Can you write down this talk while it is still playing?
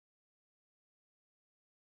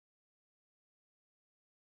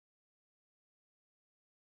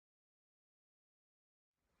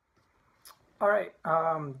All right,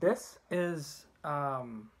 this is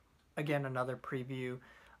again another preview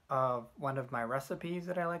of one of my recipes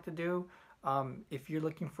that I like to do. If you're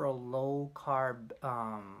looking for a low carb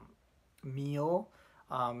meal,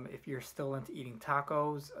 if you're still into eating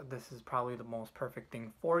tacos, this is probably the most perfect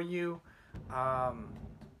thing for you. Um,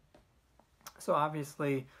 so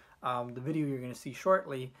obviously, the video you're going to see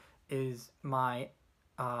shortly is my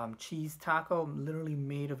cheese taco, literally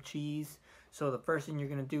made of cheese. So the first thing you're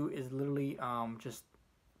going to do is literally just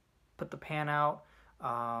put the pan out,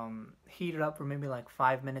 heat it up for maybe like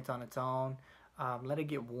 5 minutes on its own, let it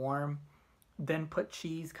get warm, then put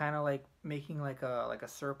cheese, kind of like making like a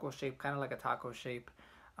circle shape, kind of like a taco shape.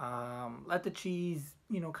 Let the cheese,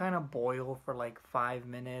 kind of boil for like 5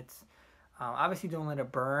 minutes. Obviously, don't let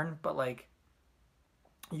it burn, but like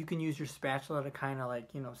you can use your spatula to kind of like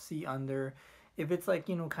see under. If it's like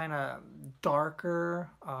kind of darker,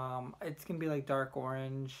 it's gonna be like dark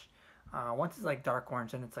orange. Once it's like dark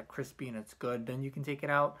orange and it's like crispy and it's good, then you can take it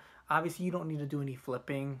out. Obviously, you don't need to do any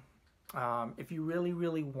flipping. If you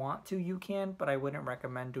really want to, you can, but I wouldn't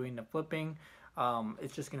recommend doing the flipping.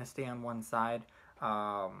 It's just gonna stay on one side.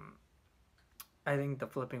 I think the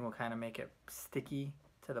flipping will kind of make it sticky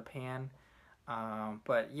to the pan.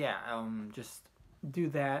 But yeah, just do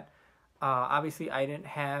that. Obviously, I didn't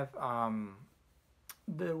have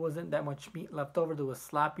there wasn't that much meat left over. There was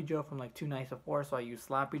sloppy joe from like 2 nights before, so I used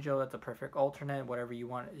sloppy joe. That's a perfect alternate. Whatever you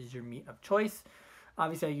want is your meat of choice.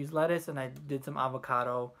 Obviously, I used lettuce and I did some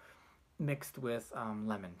avocado mixed with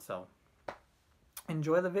lemon. So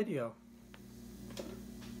enjoy the video.